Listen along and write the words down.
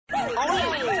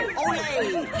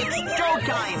Olé! It's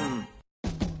showtime!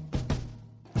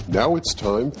 Now it's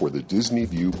time for the Disney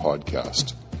View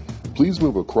podcast. Please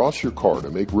move across your car to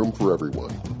make room for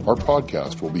everyone. Our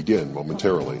podcast will begin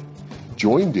momentarily.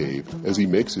 Join Dave as he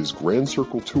makes his Grand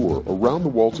Circle tour around the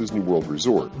Walt Disney World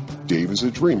Resort. Dave is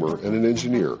a dreamer and an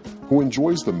engineer who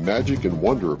enjoys the magic and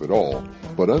wonder of it all,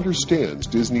 but understands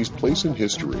Disney's place in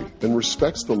history and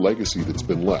respects the legacy that's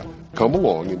been left. Come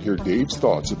along and hear Dave's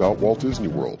thoughts about Walt Disney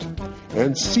World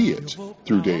and see it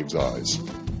through Dave's eyes.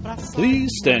 Please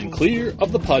stand clear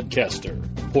of the podcaster.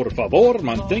 Por favor,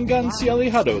 manténganse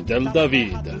alejado del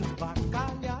David.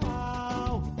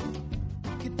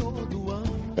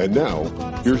 And now,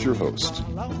 here's your host.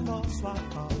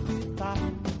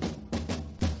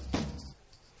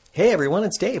 Hey everyone,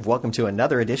 it's Dave. Welcome to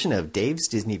another edition of Dave's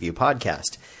Disney View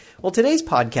podcast. Well, today's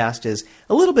podcast is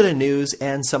a little bit of news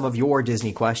and some of your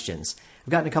Disney questions.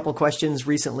 I've gotten a couple questions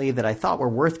recently that I thought were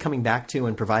worth coming back to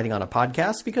and providing on a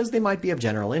podcast because they might be of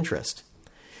general interest.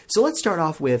 So let's start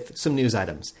off with some news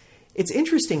items. It's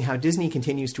interesting how Disney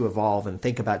continues to evolve and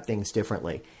think about things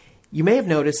differently. You may have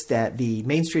noticed that the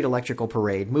Main Street Electrical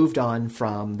Parade moved on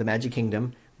from the Magic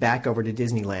Kingdom back over to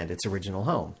Disneyland, its original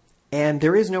home. And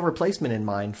there is no replacement in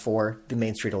mind for the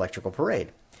Main Street Electrical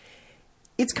Parade.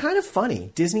 It's kind of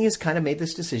funny. Disney has kind of made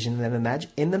this decision that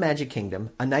in the Magic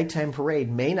Kingdom, a nighttime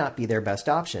parade may not be their best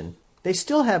option. They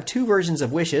still have two versions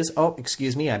of Wishes. Oh,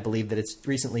 excuse me, I believe that it's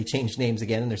recently changed names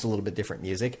again and there's a little bit different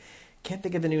music. Can't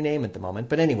think of the new name at the moment.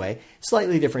 But anyway,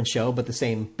 slightly different show, but the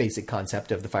same basic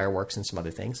concept of the fireworks and some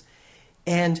other things.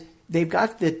 And they've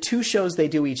got the two shows they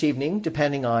do each evening,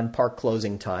 depending on park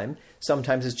closing time.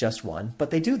 Sometimes it's just one, but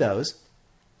they do those.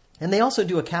 And they also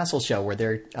do a castle show where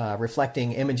they're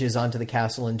reflecting images onto the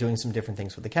castle and doing some different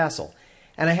things with the castle.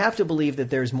 And I have to believe that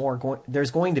there's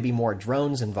going to be more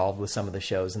drones involved with some of the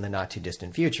shows in the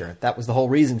not-too-distant future. That was the whole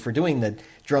reason for doing the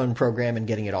drone program and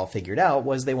getting it all figured out,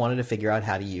 was they wanted to figure out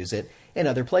how to use it in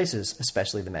other places,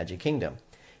 especially the Magic Kingdom.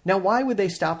 Now, why would they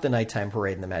stop the nighttime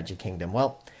parade in the Magic Kingdom?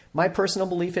 Well, my personal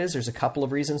belief is there's a couple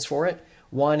of reasons for it.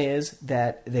 One is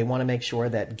that they want to make sure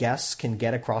that guests can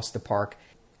get across the park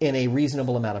in a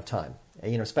reasonable amount of time.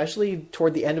 Especially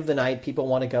toward the end of the night, people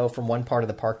want to go from one part of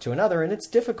the park to another, and it's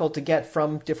difficult to get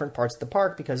from different parts of the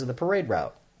park because of the parade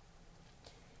route.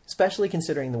 Especially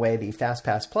considering the way the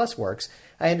FastPass Plus works,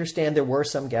 I understand there were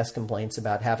some guest complaints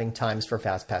about having times for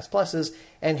FastPass Pluses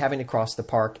and having to cross the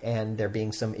park, and there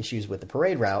being some issues with the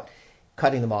parade route,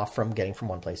 cutting them off from getting from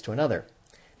one place to another.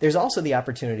 There's also the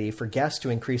opportunity for guests to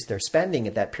increase their spending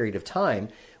at that period of time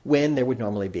when there would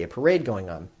normally be a parade going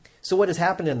on. So what has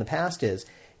happened in the past is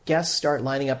guests start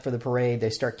lining up for the parade, they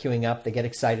start queuing up, they get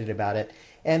excited about it,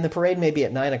 and the parade may be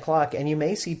at 9 o'clock, and you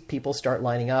may see people start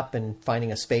lining up and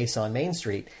finding a space on Main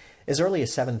Street as early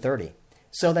as 7:30.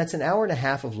 So that's an hour and a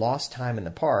half of lost time in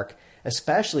the park,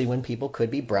 especially when people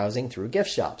could be browsing through gift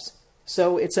shops.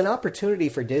 So it's an opportunity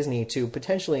for Disney to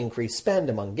potentially increase spend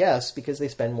among guests because they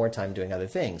spend more time doing other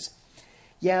things.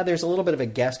 Yeah, there's a little bit of a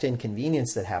guest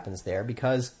inconvenience that happens there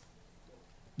because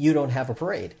you don't have a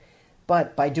parade.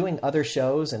 But by doing other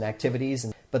shows and activities,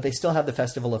 but they still have the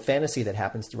Festival of Fantasy that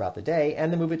happens throughout the day,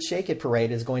 and the Move It Shake It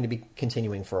parade is going to be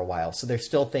continuing for a while. So there's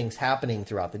still things happening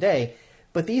throughout the day,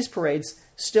 but these parades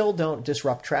still don't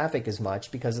disrupt traffic as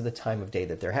much because of the time of day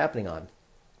that they're happening on.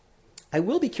 I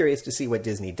will be curious to see what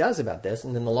Disney does about this,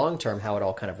 and in the long term, how it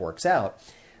all kind of works out.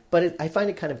 But I find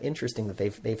it kind of interesting that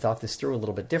they've thought this through a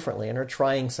little bit differently and are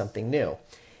trying something new.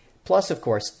 Plus, of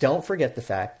course, don't forget the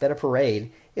fact that a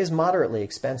parade is moderately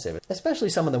expensive, especially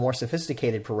some of the more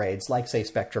sophisticated parades, like, say,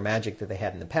 SpectraMagic that they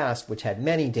had in the past, which had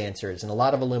many dancers and a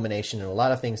lot of illumination and a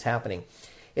lot of things happening.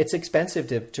 It's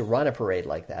expensive to run a parade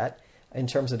like that, in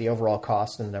terms of the overall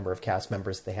cost and the number of cast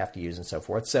members that they have to use and so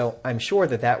forth. So I'm sure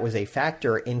that was a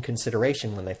factor in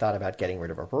consideration when they thought about getting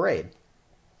rid of a parade.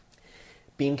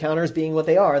 Bean counters being what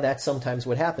they are, that's sometimes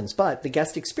what happens. But the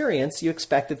guest experience, you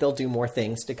expect that they'll do more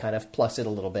things to kind of plus it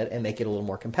a little bit and make it a little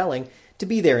more compelling to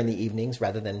be there in the evenings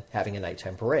rather than having a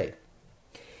nighttime parade.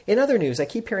 In other news, I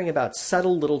keep hearing about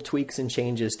subtle little tweaks and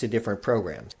changes to different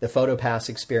programs. The PhotoPass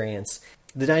experience,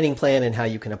 the dining plan and how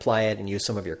you can apply it and use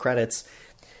some of your credits,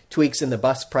 tweaks in the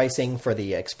bus pricing for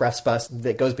the express bus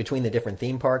that goes between the different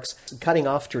theme parks, cutting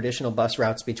off traditional bus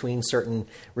routes between certain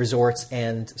resorts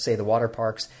and, say, the water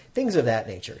parks, things of that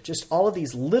nature. Just all of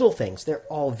these little things, they're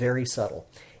all very subtle.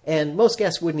 And most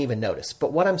guests wouldn't even notice.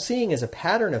 But what I'm seeing is a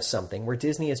pattern of something where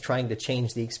Disney is trying to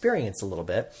change the experience a little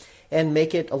bit and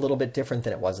make it a little bit different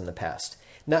than it was in the past.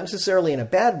 Not necessarily in a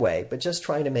bad way, but just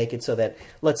trying to make it so that,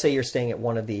 let's say you're staying at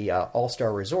one of the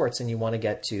all-star resorts and you want to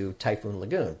get to Typhoon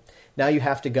Lagoon. Now you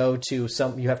have to go to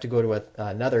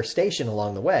another station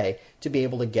along the way to be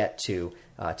able to get to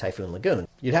Typhoon Lagoon.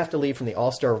 You'd have to leave from the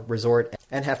All-Star Resort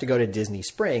and have to go to Disney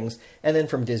Springs, and then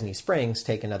from Disney Springs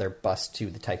take another bus to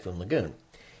the Typhoon Lagoon.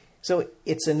 So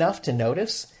it's enough to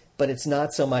notice, but it's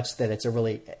not so much that it's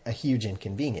a huge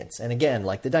inconvenience. And again,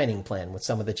 like the dining plan with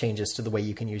some of the changes to the way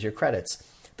you can use your credits,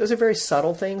 those are very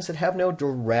subtle things that have no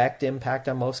direct impact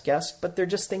on most guests, but they're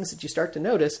just things that you start to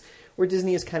notice where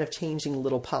Disney is kind of changing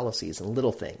little policies and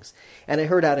little things. And I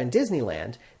heard out in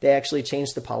Disneyland, they actually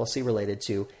changed the policy related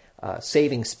to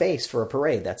saving space for a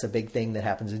parade. That's a big thing that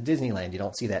happens in Disneyland. You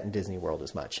don't see that in Disney World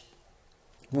as much.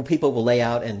 Where people will lay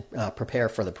out and prepare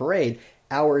for the parade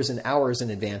hours and hours in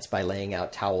advance by laying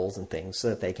out towels and things so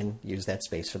that they can use that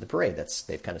space for the parade.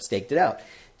 They've kind of staked it out.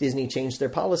 Disney changed their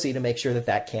policy to make sure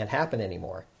that can't happen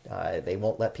anymore. They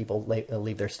won't let people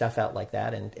leave their stuff out like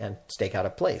that and stake out a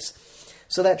place.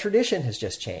 So that tradition has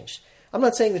just changed. I'm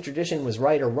not saying the tradition was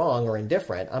right or wrong or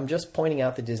indifferent. I'm just pointing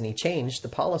out that Disney changed the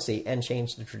policy and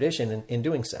changed the tradition in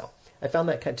doing so. I found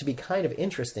that to be kind of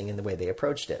interesting in the way they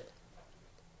approached it.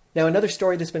 Now, another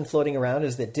story that's been floating around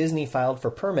is that Disney filed for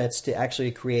permits to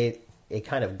actually create a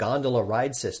kind of gondola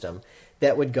ride system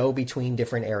that would go between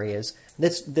different areas.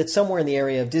 That's somewhere in the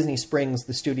area of Disney Springs,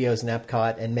 the studios, and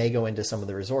Epcot, and may go into some of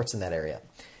the resorts in that area.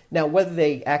 Now, whether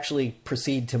they actually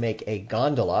proceed to make a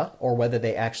gondola or whether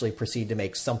they actually proceed to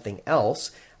make something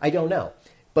else, I don't know.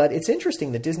 But it's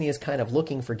interesting that Disney is kind of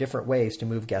looking for different ways to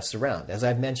move guests around. As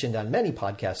I've mentioned on many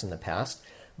podcasts in the past,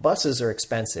 buses are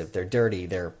expensive, they're dirty,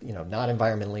 they're not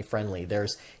environmentally friendly.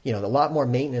 There's a lot more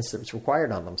maintenance that's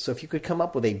required on them. So if you could come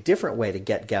up with a different way to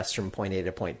get guests from point A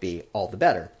to point B, all the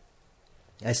better.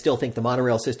 I still think the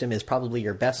monorail system is probably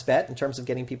your best bet in terms of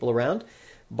getting people around,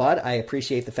 but I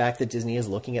appreciate the fact that Disney is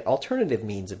looking at alternative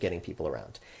means of getting people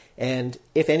around. And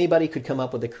if anybody could come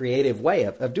up with a creative way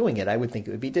of doing it, I would think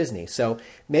it would be Disney. So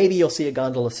maybe you'll see a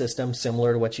gondola system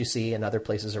similar to what you see in other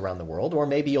places around the world, or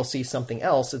maybe you'll see something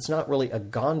else. It's not really a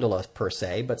gondola per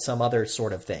se, but some other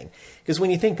sort of thing. Because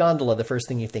when you think gondola, the first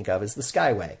thing you think of is the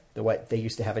Skyway, what they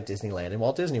used to have at Disneyland and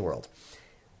Walt Disney World.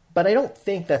 But I don't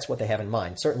think that's what they have in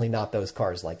mind. Certainly not those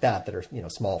cars like that are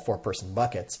small four-person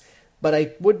buckets. But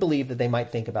I would believe that they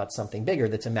might think about something bigger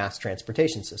that's a mass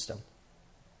transportation system.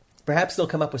 Perhaps they'll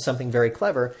come up with something very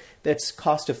clever that's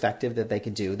cost-effective that they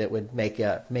could do that would make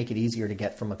it easier to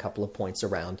get from a couple of points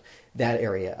around that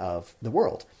area of the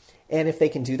world. And if they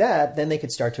can do that, then they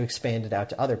could start to expand it out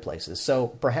to other places. So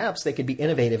perhaps they could be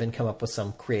innovative and come up with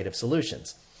some creative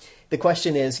solutions. The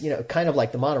question is, kind of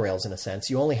like the monorails in a sense,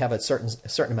 you only have a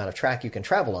certain amount of track you can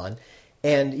travel on,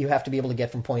 and you have to be able to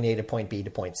get from point A to point B to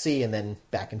point C and then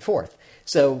back and forth.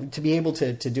 So to be able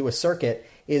to do a circuit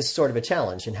is sort of a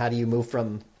challenge. And how do you move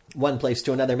from one place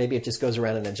to another? Maybe it just goes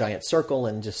around in a giant circle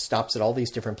and just stops at all these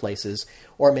different places.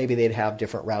 Or maybe they'd have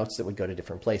different routes that would go to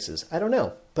different places. I don't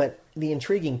know. But the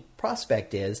intriguing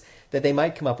prospect is that they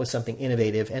might come up with something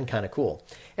innovative and kind of cool.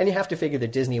 And you have to figure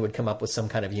that Disney would come up with some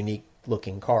kind of unique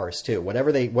looking cars too.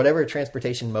 Whatever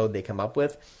transportation mode they come up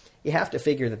with, you have to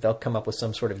figure that they'll come up with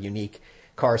some sort of unique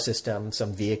car system,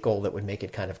 some vehicle that would make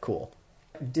it kind of cool.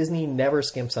 Disney never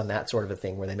skimps on that sort of a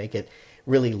thing where they make it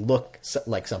really look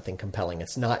like something compelling.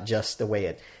 It's not just the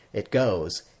way it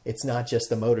goes. It's not just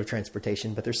the mode of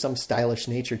transportation, but there's some stylish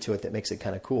nature to it that makes it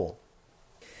kind of cool.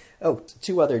 Oh,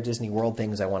 two other Disney World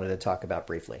things I wanted to talk about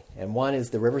briefly. And one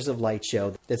is the Rivers of Light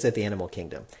show that's at the Animal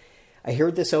Kingdom. I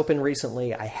heard this open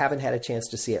recently. I haven't had a chance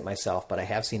to see it myself, but I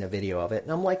have seen a video of it.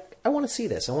 And I'm like, I want to see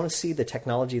this. I want to see the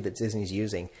technology that Disney's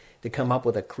using to come up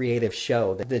with a creative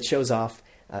show that shows off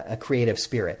a creative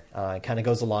spirit. It kind of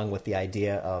goes along with the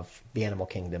idea of the Animal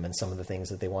Kingdom and some of the things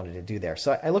that they wanted to do there.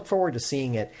 So I look forward to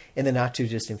seeing it in the not too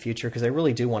distant future because I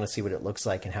really do want to see what it looks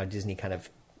like and how Disney kind of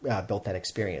built that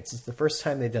experience. It's the first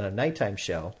time they've done a nighttime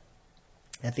show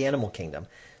at the Animal Kingdom.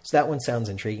 So that one sounds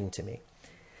intriguing to me.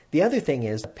 The other thing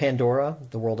is Pandora,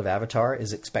 the World of Avatar,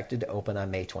 is expected to open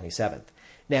on May 27th.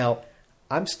 Now,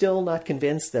 I'm still not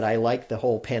convinced that I like the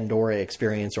whole Pandora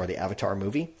experience or the Avatar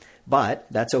movie, but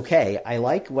that's okay. I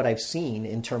like what I've seen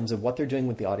in terms of what they're doing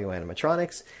with the audio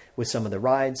animatronics, with some of the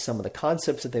rides, some of the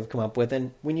concepts that they've come up with.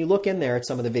 And when you look in there at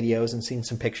some of the videos and seen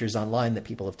some pictures online that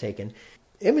people have taken,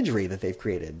 imagery that they've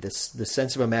created, this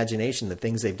sense of imagination, the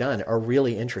things they've done are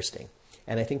really interesting.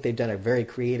 And I think they've done a very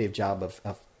creative job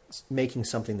of making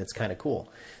something that's kind of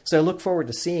cool. So I look forward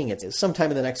to seeing it.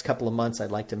 Sometime in the next couple of months, I'd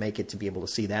like to make it to be able to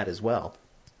see that as well.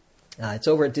 It's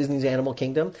over at Disney's Animal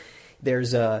Kingdom.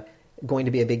 There's going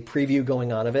to be a big preview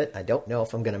going on of it. I don't know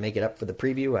if I'm going to make it up for the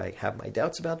preview. I have my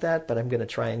doubts about that, but I'm going to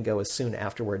try and go as soon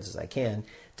afterwards as I can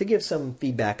to give some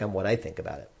feedback on what I think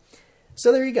about it.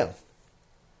 So there you go.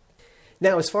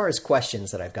 Now, as far as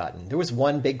questions that I've gotten, there was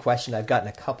one big question I've gotten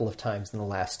a couple of times in the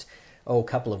last,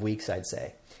 couple of weeks, I'd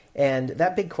say. And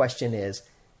that big question is,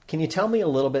 can you tell me a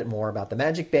little bit more about the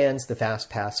Magic Bands, the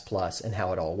FastPass Plus, and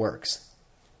how it all works?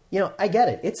 I get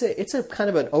it. It's a kind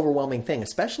of an overwhelming thing,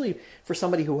 especially for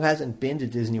somebody who hasn't been to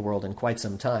Disney World in quite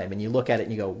some time. And you look at it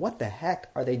and you go, what the heck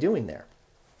are they doing there?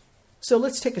 So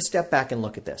let's take a step back and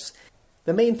look at this.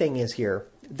 The main thing is here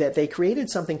that they created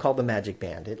something called the Magic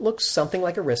Band. It looks something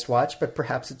like a wristwatch, but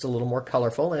perhaps it's a little more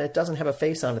colorful, and it doesn't have a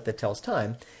face on it that tells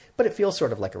time, but it feels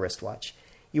sort of like a wristwatch.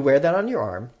 You wear that on your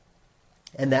arm,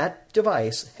 and that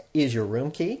device is your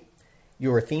room key,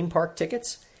 your theme park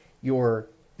tickets, your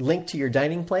link to your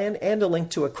dining plan, and a link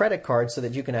to a credit card so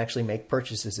that you can actually make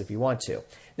purchases if you want to.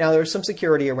 Now, there's some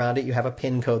security around it. You have a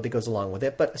PIN code that goes along with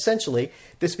it, but essentially,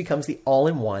 this becomes the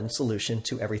all-in-one solution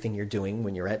to everything you're doing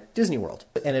when you're at Disney World.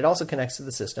 And it also connects to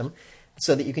the system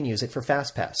so that you can use it for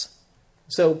FastPass.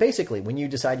 So basically, when you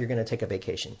decide you're going to take a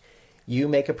vacation, you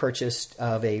make a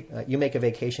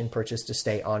vacation purchase to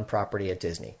stay on property at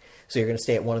Disney. So you're going to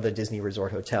stay at one of the Disney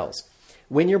Resort hotels.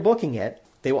 When you're booking it,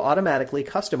 they will automatically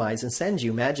customize and send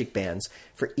you Magic Bands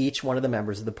for each one of the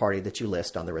members of the party that you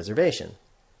list on the reservation.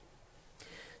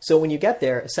 So when you get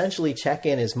there, essentially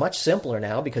check-in is much simpler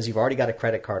now because you've already got a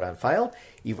credit card on file,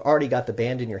 you've already got the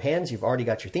band in your hands, you've already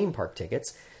got your theme park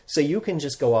tickets, so you can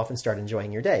just go off and start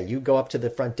enjoying your day. You go up to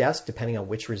the front desk, depending on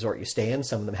which resort you stay in.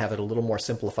 Some of them have it a little more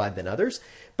simplified than others,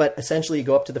 but essentially you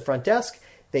go up to the front desk,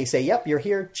 they say, yep, you're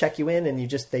here, check you in, and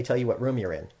they tell you what room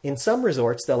you're in. In some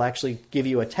resorts, they'll actually give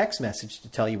you a text message to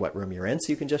tell you what room you're in,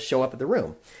 so you can just show up at the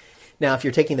room. Now, if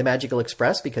you're taking the Magical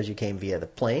Express because you came via the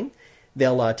plane,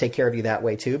 they'll take care of you that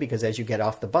way too, because as you get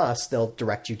off the bus, they'll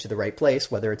direct you to the right place,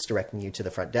 whether it's directing you to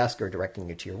the front desk or directing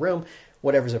you to your room,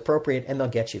 whatever's appropriate, and they'll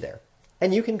get you there.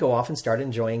 And you can go off and start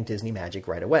enjoying Disney Magic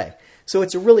right away. So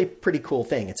it's a really pretty cool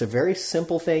thing. It's a very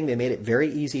simple thing. They made it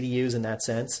very easy to use in that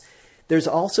sense. There's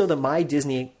also the My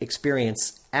Disney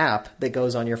Experience app that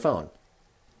goes on your phone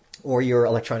or your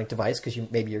electronic device, because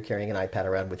maybe you're carrying an iPad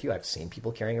around with you. I've seen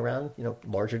people carrying around,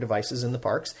 larger devices in the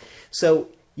parks. So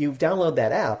you download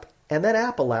that app, and that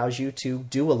app allows you to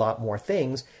do a lot more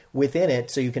things within it.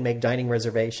 So you can make dining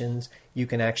reservations, you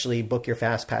can actually book your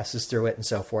fast passes through it and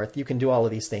so forth. You can do all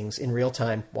of these things in real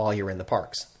time while you're in the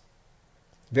parks.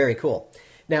 Very cool.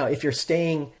 Now, if you're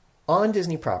staying on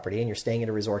Disney property and you're staying at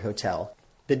a resort hotel,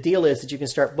 the deal is that you can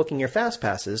start booking your fast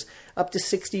passes up to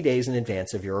 60 days in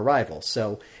advance of your arrival.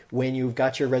 So when you've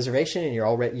got your reservation and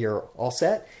you're all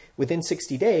set, within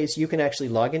 60 days, you can actually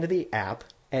log into the app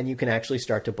and you can actually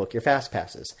start to book your fast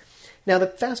passes. Now, the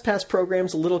FastPass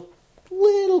program's a little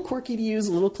quirky to use,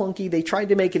 a little clunky. They tried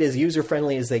to make it as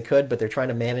user-friendly as they could, but they're trying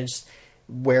to manage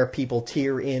where people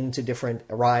tier into different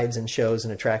rides and shows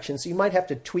and attractions. So you might have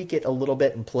to tweak it a little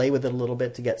bit and play with it a little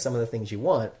bit to get some of the things you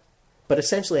want. But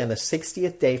essentially, on the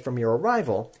 60th day from your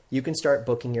arrival, you can start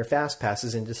booking your fast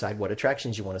passes and decide what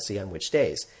attractions you want to see on which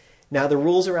days. Now, the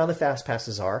rules around the fast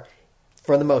passes are,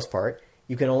 for the most part,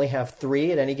 you can only have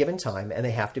 3 at any given time, and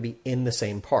they have to be in the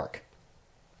same park.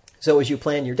 So as you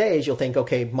plan your days, you'll think,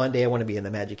 okay, Monday I want to be in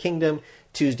the Magic Kingdom,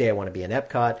 Tuesday I want to be in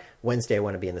Epcot, Wednesday I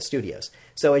want to be in the studios.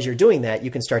 So as you're doing that,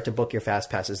 you can start to book your fast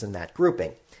passes in that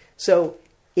grouping. So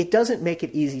it doesn't make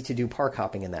it easy to do park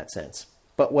hopping in that sense.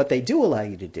 But what they do allow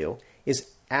you to do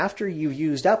is after you've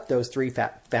used up those 3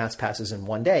 fast passes in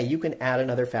one day, you can add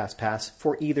another fast pass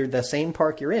for either the same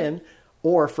park you're in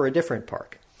or for a different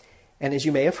park. And as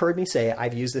you may have heard me say,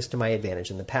 I've used this to my advantage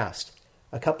in the past.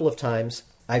 A couple of times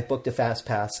I've booked a fast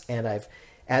pass and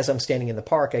as I'm standing in the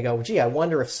park, I go, gee, I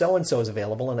wonder if so-and-so is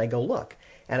available, and I go look.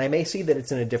 And I may see that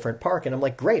it's in a different park, and I'm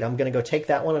like, great, I'm going to go take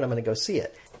that one and I'm going to go see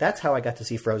it. That's how I got to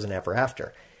see Frozen Ever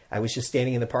After. I was just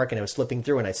standing in the park and I was slipping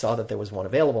through and I saw that there was one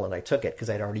available and I took it because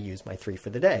I'd already used my 3 for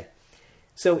the day.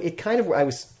 So it kind of, I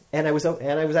was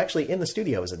actually in the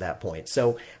studios at that point.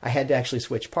 So I had to actually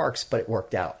switch parks, but it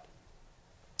worked out.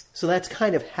 So that's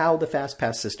kind of how the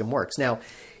FastPass system works. Now,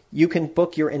 you can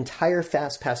book your entire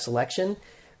FastPass selection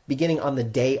beginning on the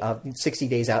day of 60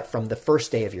 days out from the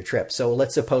first day of your trip. So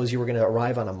let's suppose you were going to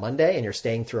arrive on a Monday and you're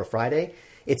staying through a Friday.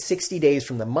 It's 60 days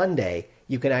from the Monday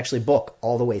you can actually book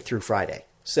all the way through Friday.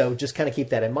 So just kind of keep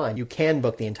that in mind. You can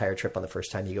book the entire trip on the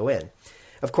first time you go in.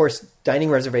 Of course, dining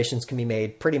reservations can be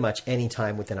made pretty much any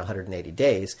time within 180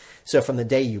 days. So from the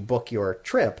day you book your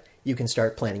trip, you can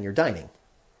start planning your dining,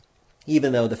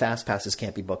 even though the fast passes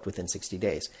can't be booked within 60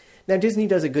 days. Now, Disney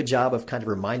does a good job of kind of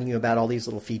reminding you about all these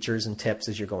little features and tips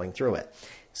as you're going through it.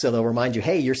 So they'll remind you,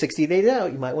 hey, you're 60 days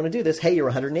out, you might want to do this. Hey, you're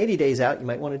 180 days out, you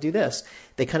might want to do this.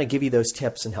 They kind of give you those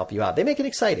tips and help you out. They make it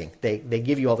exciting. They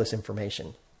give you all this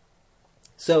information.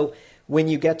 So When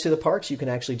you get to the parks, you can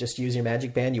actually just use your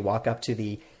Magic Band. You walk up to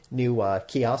the new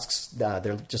kiosks.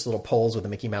 They're just little poles with a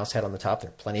Mickey Mouse head on the top. There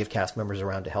are plenty of cast members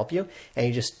around to help you. And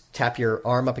you just tap your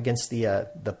arm up against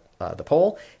the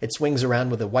pole. It swings around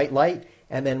with a white light.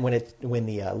 And then when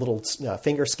the little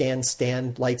finger scan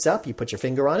stand lights up, you put your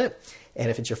finger on it. And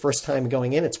if it's your first time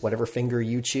going in, it's whatever finger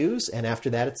you choose. And after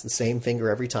that, it's the same finger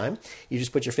every time. You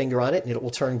just put your finger on it and it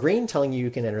will turn green, telling you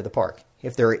can enter the park.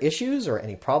 If there are issues or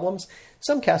any problems,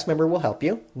 some cast member will help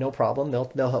you. No problem.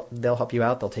 They'll help you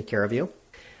out. They'll take care of you.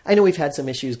 I know we've had some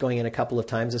issues going in a couple of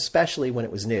times, especially when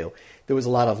it was new. There was a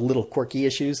lot of little quirky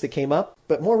issues that came up.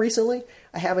 But more recently,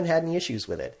 I haven't had any issues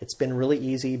with it. It's been really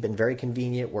easy, been very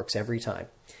convenient, works every time.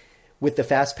 With the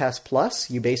FastPass Plus,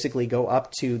 you basically go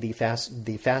up to the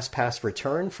FastPass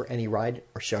return for any ride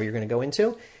or show you're going to go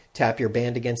into, tap your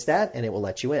band against that, and it will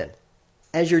let you in.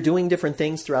 As you're doing different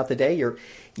things throughout the day,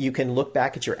 you can look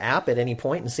back at your app at any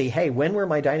point and see, hey, when were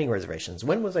my dining reservations?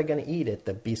 When was I going to eat at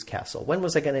the Beast Castle? When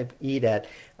was I going to eat at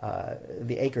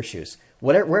the Akershus?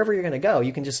 Wherever you're going to go,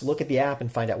 you can just look at the app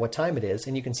and find out what time it is,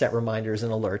 and you can set reminders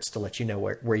and alerts to let you know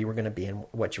where you were going to be and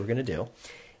what you were going to do.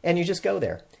 And you just go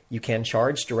there. You can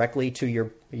charge directly to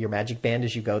your Magic Band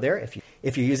as you go there.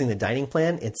 If you're using the dining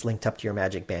plan, it's linked up to your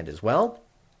Magic Band as well.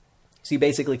 So you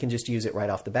basically can just use it right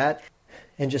off the bat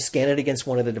and just scan it against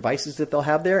one of the devices that they'll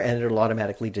have there, and it'll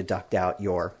automatically deduct out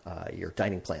your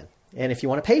dining plan. And if you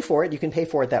want to pay for it, you can pay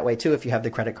for it that way too if you have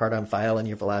the credit card on file and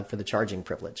you've allowed for the charging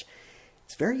privilege.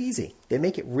 It's very easy. They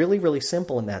make it really, really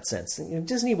simple in that sense.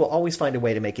 Disney will always find a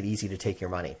way to make it easy to take your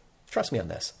money. Trust me on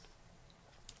this.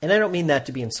 And I don't mean that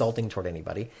to be insulting toward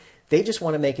anybody. They just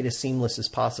want to make it as seamless as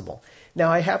possible.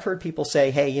 Now, I have heard people say,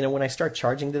 hey, when I start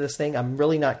charging to this thing, I'm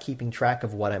really not keeping track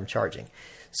of what I'm charging.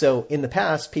 So in the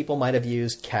past, people might have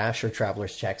used cash or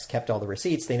traveler's checks, kept all the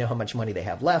receipts. They know how much money they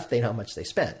have left. They know how much they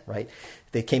spent, right?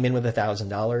 They came in with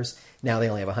 $1,000. Now they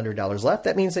only have $100 left.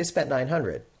 That means they spent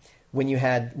 $900. When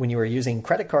you were using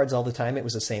credit cards all the time, it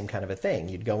was the same kind of a thing.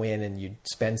 You'd go in and you'd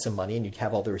spend some money and you'd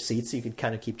have all the receipts so you could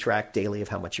kind of keep track daily of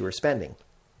how much you were spending.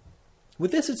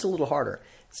 With this, it's a little harder.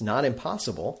 It's not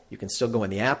impossible. You can still go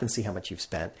in the app and see how much you've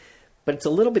spent, but it's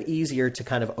a little bit easier to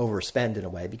kind of overspend in a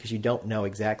way because you don't know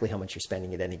exactly how much you're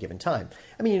spending at any given time.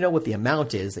 I mean, you know what the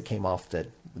amount is that came off that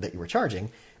you were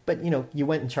charging, but you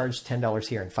went and charged $10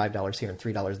 here and $5 here and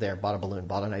 $3 there, bought a balloon,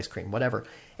 bought an ice cream, whatever,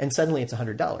 and suddenly it's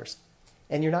 $100.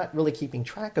 And you're not really keeping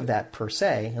track of that per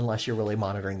se unless you're really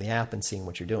monitoring the app and seeing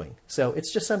what you're doing. So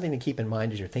it's just something to keep in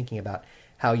mind as you're thinking about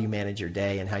how you manage your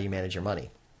day and how you manage your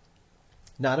money.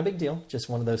 Not a big deal, just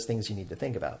one of those things you need to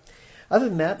think about. Other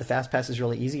than that, the FastPass is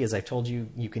really easy. As I told you,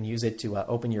 you can use it to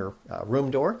open your room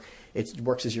door. It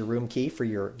works as your room key for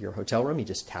your hotel room. You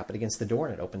just tap it against the door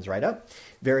and it opens right up.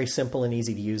 Very simple and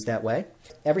easy to use that way.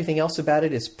 Everything else about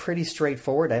it is pretty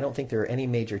straightforward. I don't think there are any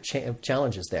major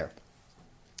challenges there.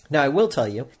 Now, I will tell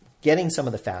you, getting some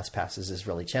of the FastPasses is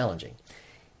really challenging.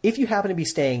 If you happen to be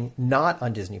staying not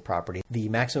on Disney property, the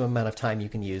maximum amount of time you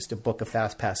can use to book a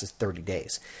FastPass is 30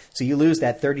 days. So you lose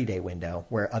that 30-day window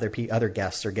where other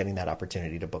guests are getting that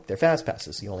opportunity to book their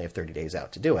FastPasses. You only have 30 days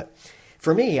out to do it.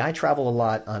 For me, I travel a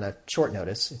lot on a short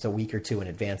notice. It's a week or two in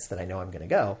advance that I know I'm going to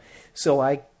go. So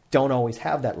I don't always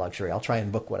have that luxury. I'll try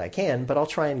and book what I can, but I'll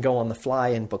try and go on the fly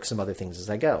and book some other things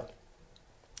as I go.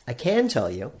 I can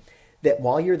tell you that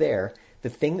while you're there, the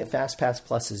thing that FastPass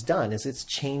Plus has done is it's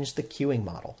changed the queuing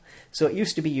model. So it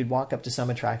used to be you'd walk up to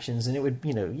some attractions and it would,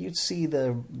 you'd see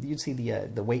the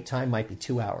wait time might be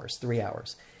 2 hours, 3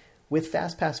 hours. With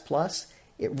FastPass Plus,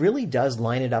 it really does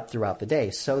line it up throughout the day.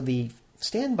 So the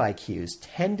standby queues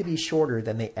tend to be shorter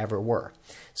than they ever were.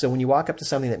 So when you walk up to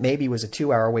something that maybe was a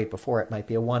 2-hour wait before, it might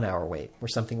be a 1-hour wait. Or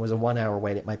something was a 1-hour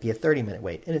wait, it might be a 30-minute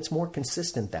wait. And it's more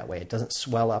consistent that way. It doesn't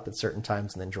swell up at certain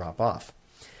times and then drop off.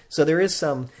 So there is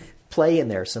some play in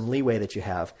there, some leeway that you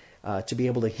have to be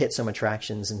able to hit some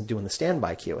attractions and doing the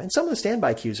standby queue. And some of the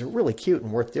standby queues are really cute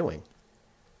and worth doing.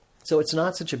 So it's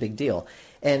not such a big deal.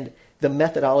 And the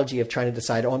methodology of trying to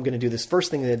decide, I'm going to do this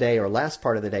first thing of the day or last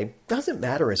part of the day doesn't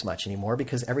matter as much anymore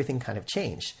because everything kind of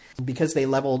changed. Because they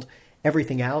leveled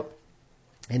everything out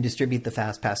and distribute the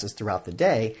fast passes throughout the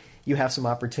day, you have some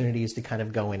opportunities to kind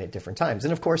of go in at different times.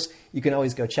 And of course, you can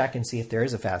always go check and see if there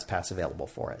is a fast pass available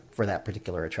for it, for that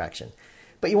particular attraction.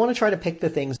 But you want to try to pick the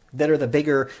things that are the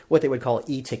bigger, what they would call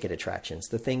e-ticket attractions,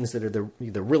 the things that are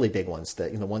the really big ones,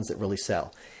 the ones that really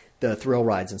sell, the thrill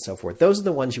rides and so forth. Those are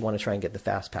the ones you want to try and get the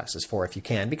fast passes for if you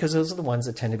can, because those are the ones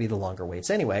that tend to be the longer waits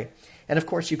anyway. And of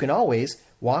course, you can always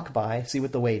walk by, see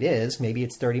what the wait is. Maybe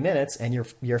it's 30 minutes and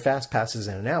your fast pass is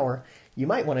in an hour. You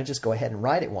might want to just go ahead and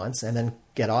ride it once and then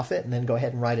get off it and then go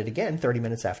ahead and ride it again 30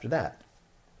 minutes after that.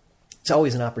 It's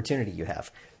always an opportunity you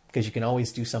have. because you can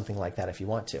always do something like that if you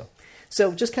want to.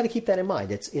 So just kind of keep that in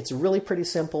mind. It's really pretty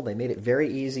simple. They made it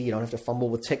very easy. You don't have to fumble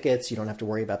with tickets. You don't have to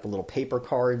worry about the little paper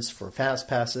cards for fast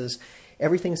passes.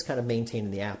 Everything's kind of maintained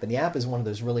in the app. And the app is one of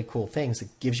those really cool things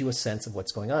that gives you a sense of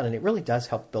what's going on. And it really does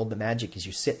help build the magic as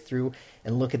you sit through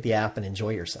and look at the app and enjoy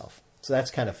yourself. So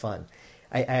that's kind of fun.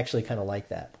 I actually kind of like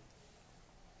that.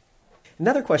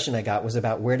 Another question I got was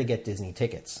about where to get Disney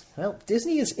tickets. Well,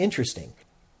 Disney is interesting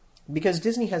because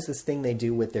Disney has this thing they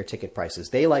do with their ticket prices.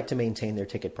 They like to maintain their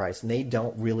ticket price, and they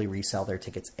don't really resell their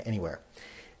tickets anywhere.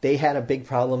 They had a big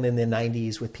problem in the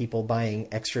 90s with people buying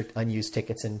extra unused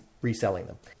tickets and reselling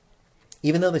them.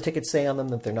 Even though the tickets say on them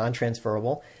that they're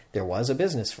non-transferable, there was a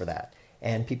business for that.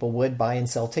 And people would buy and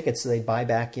sell tickets, so they'd buy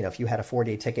back, if you had a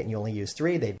 4-day ticket and you only used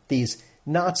 3, these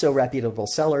not-so-reputable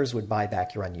sellers would buy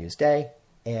back your unused day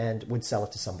and would sell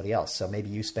it to somebody else. So maybe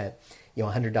you spent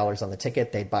 $100 on the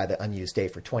ticket, they'd buy the unused day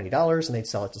for $20, and they'd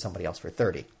sell it to somebody else for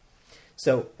 $30.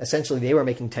 So essentially they were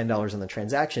making $10 on the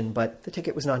transaction, but the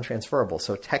ticket was non-transferable,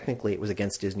 so technically it was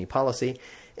against Disney policy,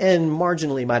 and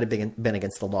marginally might have been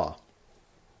against the law.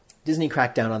 Disney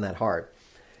cracked down on that hard.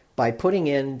 By putting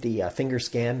in the finger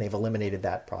scan, they've eliminated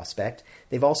that prospect.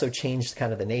 They've also changed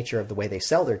kind of the nature of the way they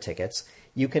sell their tickets.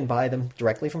 You can buy them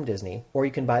directly from Disney, or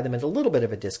you can buy them at a little bit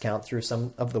of a discount through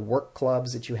some of the work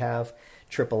clubs that you have,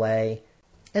 AAA,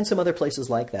 and some other places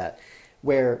like that,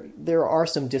 where there are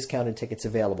some discounted tickets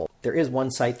available. There is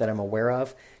one site that I'm aware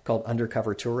of called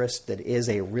Undercover Tourist that is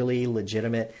a really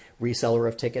legitimate reseller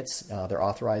of tickets. They're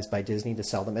authorized by Disney to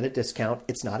sell them at a discount.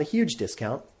 It's not a huge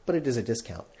discount, but it is a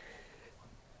discount.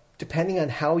 Depending on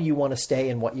how you want to stay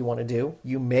and what you want to do,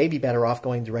 you may be better off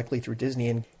going directly through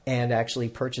Disney and actually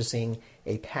purchasing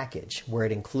a package where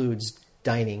it includes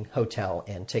dining, hotel,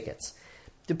 and tickets.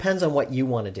 Depends on what you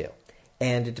want to do.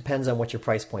 And it depends on what your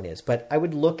price point is. But I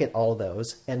would look at all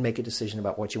those and make a decision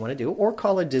about what you want to do, or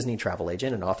call a Disney travel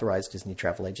agent. An authorized Disney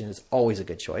travel agent is always a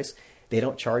good choice. They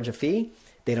don't charge a fee.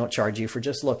 They don't charge you for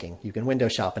just looking. You can window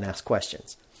shop and ask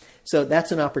questions. So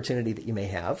that's an opportunity that you may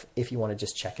have if you want to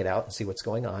just check it out and see what's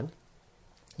going on.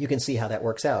 You can see how that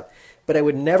works out. But I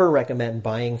would never recommend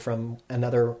buying from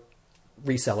another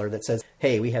reseller that says,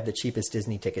 hey, we have the cheapest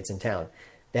Disney tickets in town.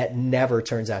 That never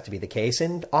turns out to be the case,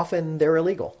 and often they're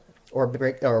illegal or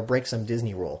break some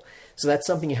Disney rule. So that's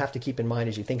something you have to keep in mind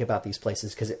as you think about these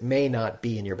places, because it may not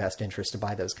be in your best interest to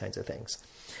buy those kinds of things.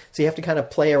 So you have to kind of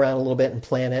play around a little bit and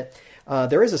plan it.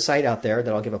 There is a site out there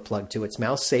that I'll give a plug to. It's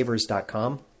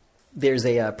mousesavers.com. There's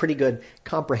a pretty good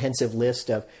comprehensive list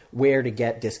of where to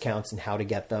get discounts and how to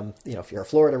get them. If you're a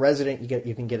Florida resident,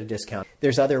 you can get a discount.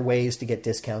 There's other ways to get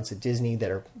discounts at Disney that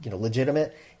are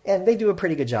legitimate, and they do a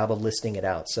pretty good job of listing it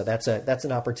out. So that's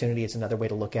an opportunity. It's another way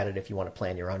to look at it if you want to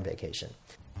plan your own vacation.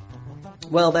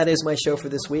 Well, that is my show for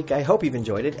this week. I hope you've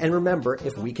enjoyed it. And remember,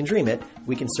 if we can dream it,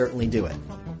 we can certainly do it.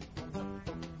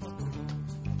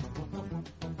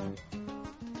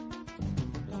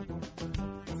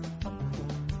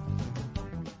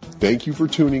 Thank you for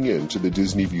tuning in to the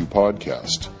Disney View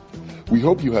podcast. We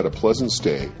hope you had a pleasant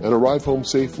stay and arrive home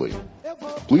safely.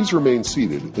 Please remain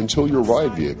seated until your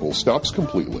ride vehicle stops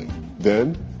completely.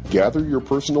 Then, gather your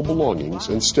personal belongings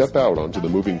and step out onto the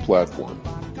moving platform.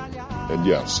 And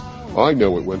yes, I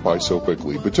know it went by so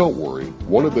quickly, but don't worry.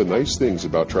 One of the nice things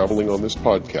about traveling on this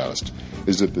podcast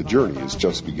is that the journey is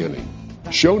just beginning.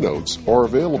 Show notes are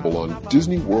available on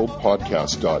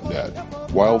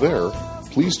DisneyWorldPodcast.net. While there,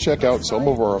 please check out some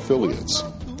of our affiliates.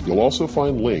 You'll also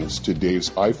find links to Dave's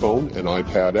iPhone and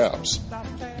iPad apps.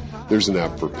 There's an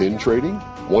app for pin trading,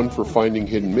 one for finding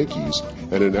hidden Mickeys,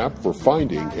 and an app for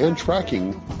finding and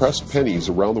tracking pressed pennies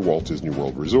around the Walt Disney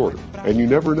World Resort. And you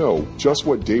never know just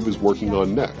what Dave is working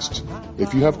on next.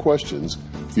 If you have questions,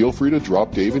 feel free to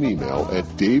drop Dave an email at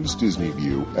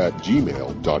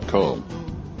davesdisneyview@gmail.com.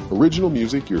 Original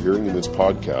music you're hearing in this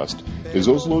podcast is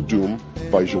Oslo Doom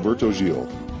by Gilberto Gil.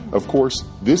 Of course,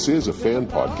 this is a fan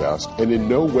podcast and in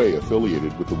no way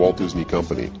affiliated with the Walt Disney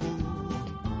Company.